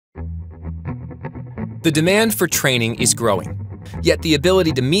The demand for training is growing, yet the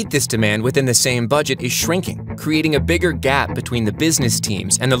ability to meet this demand within the same budget is shrinking, creating a bigger gap between the business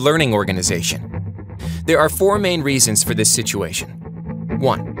teams and the learning organization. There are 4 main reasons for this situation.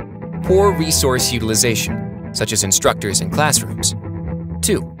 1. Poor resource utilization, such as instructors in classrooms.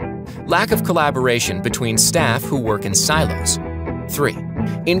 2. Lack of collaboration between staff who work in silos. 3.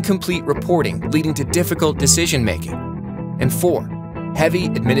 Incomplete reporting leading to difficult decision-making. And 4. Heavy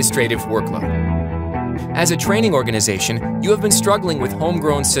administrative workload. As a training organization, you have been struggling with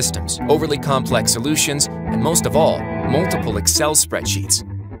homegrown systems, overly complex solutions, and most of all, multiple Excel spreadsheets.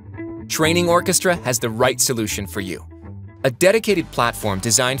 Training Orchestra has the right solution for you. A dedicated platform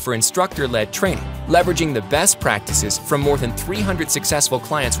designed for instructor-led training, leveraging the best practices from more than 300 successful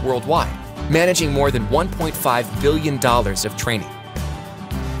clients worldwide, managing more than $1.5 billion of training.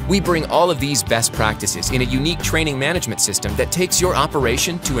 We bring all of these best practices in a unique training management system that takes your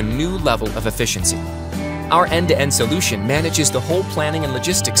operation to a new level of efficiency. Our end-to-end solution manages the whole planning and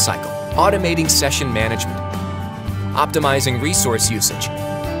logistics cycle, automating session management, optimizing resource usage,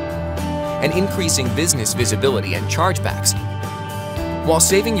 and increasing business visibility and chargebacks, while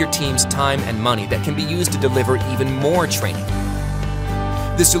saving your team's time and money that can be used to deliver even more training.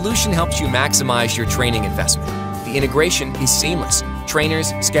 The solution helps you maximize your training investment. The integration is seamless.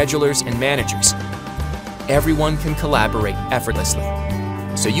 Trainers, schedulers, and managers. Everyone can collaborate effortlessly,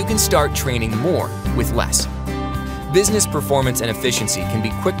 so you can start training more with less. Business performance and efficiency can be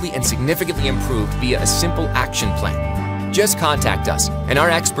quickly and significantly improved via a simple action plan. Just contact us, and our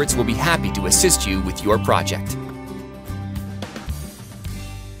experts will be happy to assist you with your project.